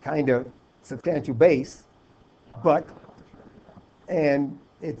kind of substantial base, and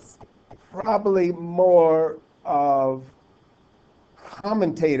it's probably more of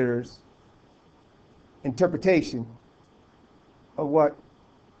commentators' interpretation of what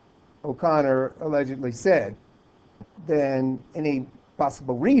O'Connor allegedly said than any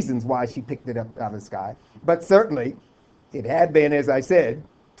possible reasons why she picked it up out of the sky. But certainly, it had been, as I said,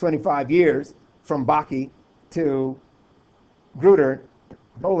 25 years from Bakke to Grutter,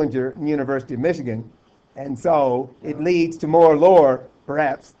 Bollinger, and University of Michigan. And so it leads to more lore,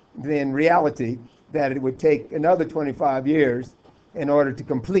 perhaps, than reality, that it would take another 25 years in order to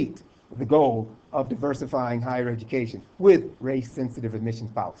complete the goal of diversifying higher education with race-sensitive admissions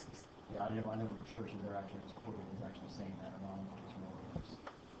policies. Yeah, I never sure she there actually was quoted as actually saying that or not. It was more of just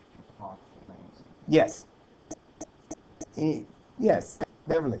possible things. Yes. Yes,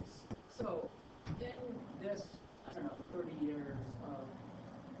 Beverly. So, in this, I don't know, 30 years of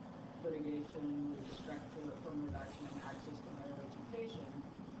litigation with respect to affirmative action and access to higher education,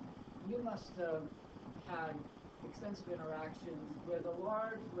 you must have had extensive interactions with a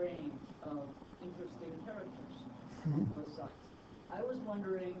large range of interesting characters on both sides. I was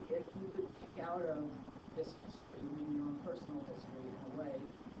wondering if you could pick out of this history, your own personal history in a way,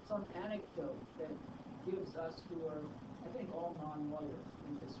 some anecdote that gives us who are, I think, all non-lawyers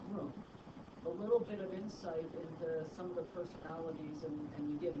in this room, a little bit of insight into some of the personalities and the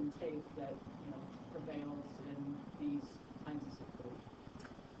give and take that prevails in these kinds of situations.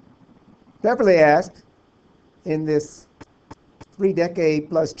 Beverly asked, in this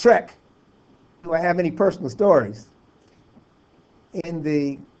 3-decade-plus trek, do I have any personal stories in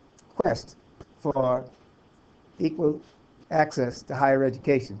the quest for equal access to higher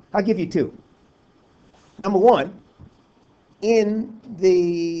education? I'll give you two. Number one, in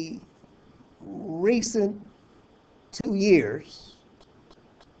the recent 2 years,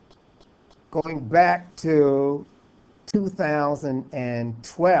 going back to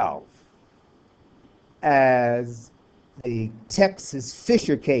 2012, as the Texas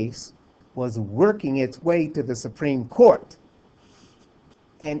Fisher case was working its way to the Supreme Court,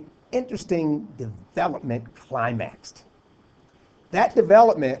 an interesting development climaxed. That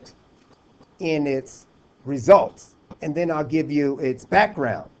development in its results, and then I'll give you its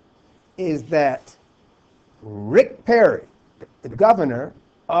background, is that Rick Perry, the governor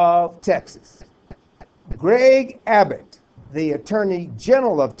of Texas, Greg Abbott, the Attorney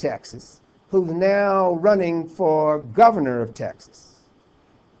General of Texas, who's now running for governor of Texas,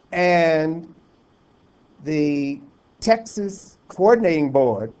 and the Texas Coordinating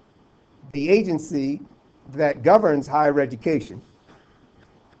Board, the agency that governs higher education,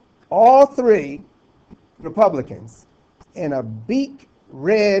 all three Republicans in a beak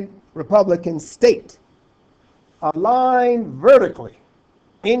red Republican state aligned vertically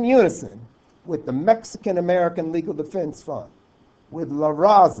in unison with the Mexican-American Legal Defense Fund, with La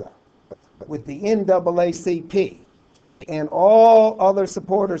Raza, with the NAACP, and all other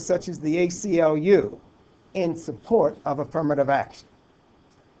supporters such as the ACLU in support of affirmative action.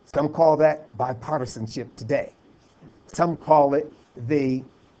 Some call that bipartisanship today. Some call it the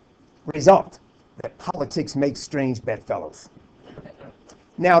result that politics makes strange bedfellows.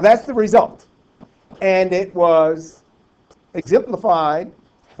 Now, that's the result. And it was exemplified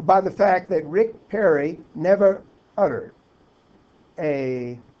by the fact that Rick Perry never uttered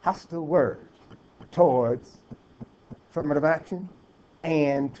a hostile word towards affirmative action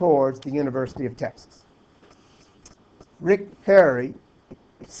and towards the University of Texas. Rick Perry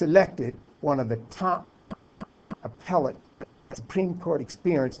selected one of the top appellate Supreme Court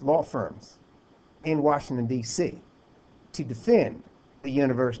experienced law firms in Washington, D.C. to defend the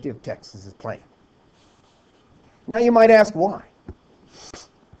University of Texas's plan. Now you might ask why.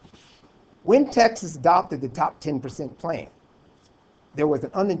 When Texas adopted the top 10% plan, there was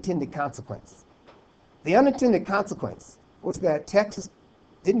an unintended consequence. The unintended consequence was that Texas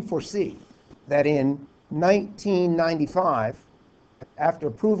didn't foresee that in 1995, after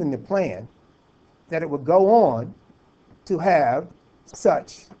approving the plan, that it would go on to have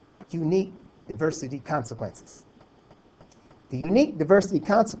such unique diversity consequences. The unique diversity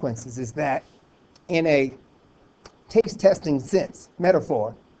consequences is that in a taste testing sense,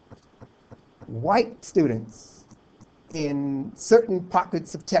 metaphor, white students in certain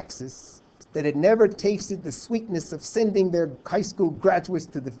pockets of Texas that had never tasted the sweetness of sending their high school graduates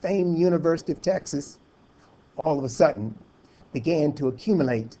to the famed University of Texas, all of a sudden began to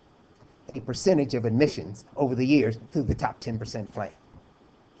accumulate a percentage of admissions over the years through the top 10% plan.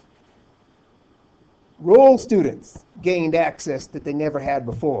 Rural students gained access that they never had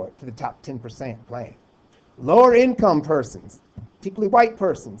before to the top 10% plan. Lower income persons, particularly white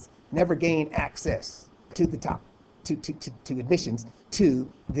persons, never gained access to the top, to admissions to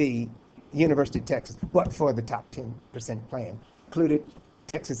the University of Texas, but for the top 10% plan, included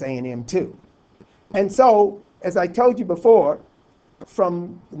Texas A&M too. And so, as I told you before,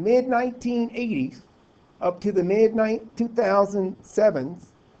 from the mid-1980s up to the mid-2007s,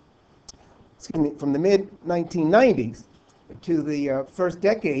 from the mid-1990s to the first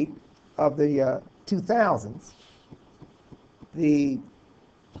decade of the 2000s, the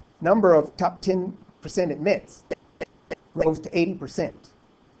number of top 10% admits rose to 80%.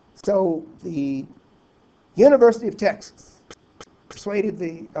 So the University of Texas persuaded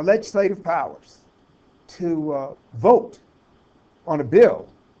the legislative powers to vote on a bill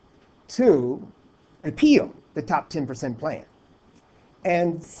to repeal the top 10% plan.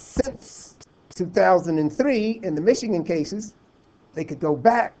 And since 2003, in the Michigan cases, they could go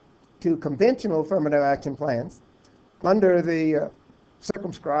back to conventional affirmative action plans under the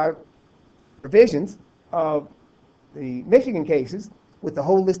circumscribed provisions of the Michigan cases with the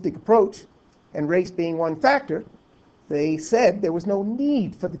holistic approach and race being one factor. They said there was no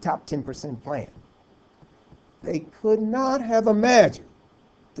need for the top 10% plan. They could not have imagined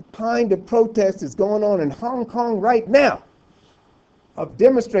the kind of protest that's going on in Hong Kong right now of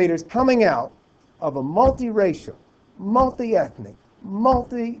demonstrators coming out of a multiracial, multi-ethnic,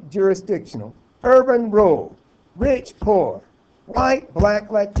 multi-jurisdictional, urban, rural, rich, poor, white,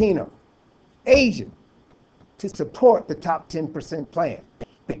 black, Latino, Asian, to support the top 10% plan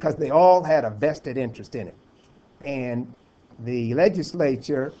because they all had a vested interest in it. And the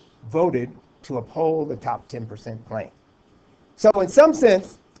legislature voted to uphold the top 10% plan. So in some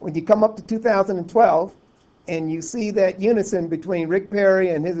sense, when you come up to 2012 and you see that unison between Rick Perry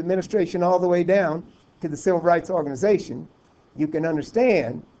and his administration all the way down to the Civil Rights Organization, you can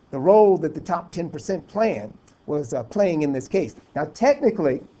understand the role that the top 10% plan was playing in this case. Now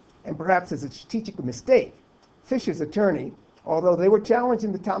technically, and perhaps as a strategic mistake, Fisher's attorney, although they were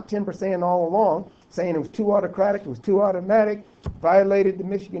challenging the top 10% all along, saying it was too autocratic, it was too automatic, violated the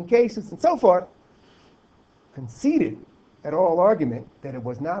Michigan cases and so forth, conceded at oral argument that it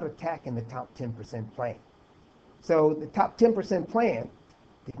was not attacking the top 10% plan. So the top 10% plan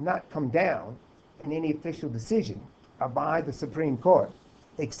did not come down in any official decision by the Supreme Court,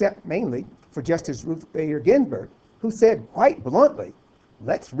 except mainly for Justice Ruth Bader Ginsburg, who said quite bluntly,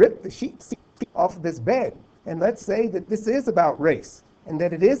 let's rip the sheets off of this bed and let's say that this is about race and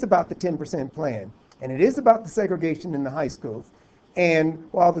that it is about the 10% plan and it is about the segregation in the high schools. And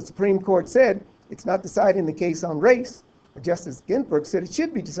while the Supreme Court said it's not deciding the case on race, Justice Ginsburg said it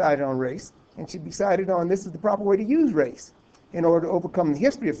should be decided on race and should be decided on this is the proper way to use race in order to overcome the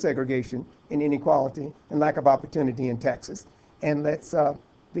history of segregation and inequality and lack of opportunity in Texas. And let's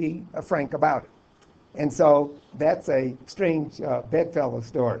be frank about it. And so that's a strange bedfellow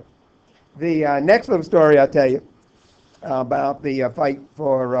story. The next little story I'll tell you about the fight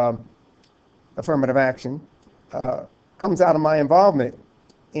for affirmative action comes out of my involvement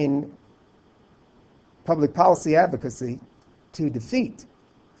in public policy advocacy to defeat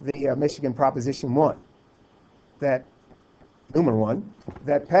the Michigan Proposition 1, that number 1,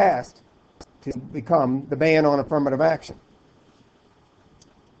 that passed to become the ban on affirmative action.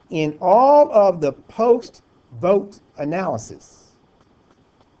 In all of the post vote analysis,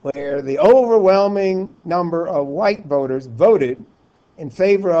 where the overwhelming number of white voters voted in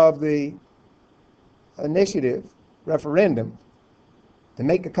favor of the initiative referendum to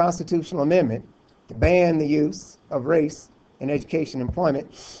make a constitutional amendment to ban the use of race in education,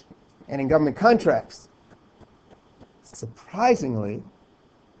 employment, and in government contracts. Surprisingly,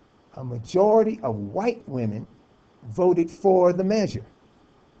 a majority of white women voted for the measure.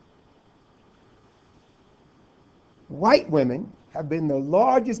 White women have been the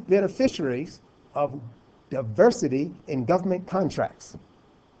largest beneficiaries of diversity in government contracts.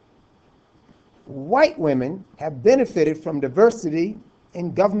 White women have benefited from diversity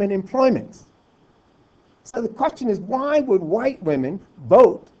in government employment. So the question is, why would white women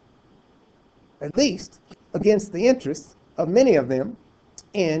vote, at least against the interests of many of them,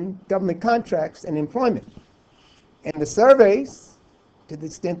 in government contracts and employment? And the surveys, to the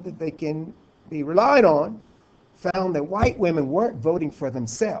extent that they can be relied on, found that white women weren't voting for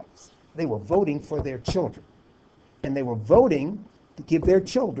themselves. They were voting for their children. And they were voting to give their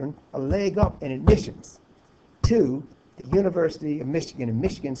children a leg up in admissions to the University of Michigan and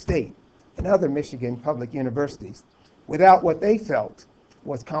Michigan State and other Michigan public universities without what they felt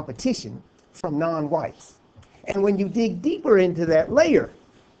was competition from non-whites. And when you dig deeper into that layer,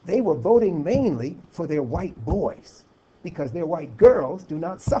 they were voting mainly for their white boys because their white girls do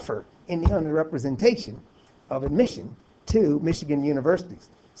not suffer in the underrepresentation of admission to Michigan universities.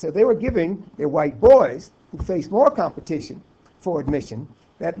 So they were giving their white boys, who face more competition for admission,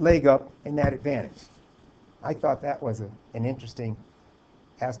 that leg up and that advantage. I thought that was an interesting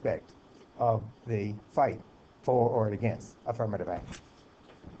aspect of the fight for or against affirmative action.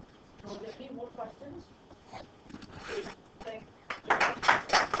 Will there be more questions? Thank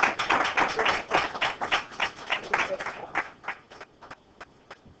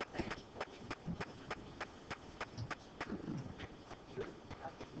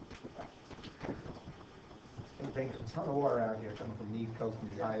There's a ton of water out here coming from the East Coast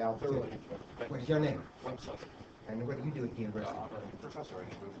and high altitude. What's your name? And what do you do at the university? I'm a professor. I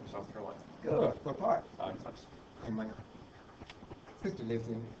moved from South Carolina. Good. What part? Texas. And my sister lives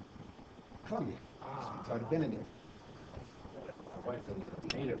in Columbia. So I've been in there. My wife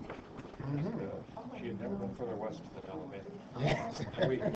is a native. She had never been further west than Alabama. Yes. We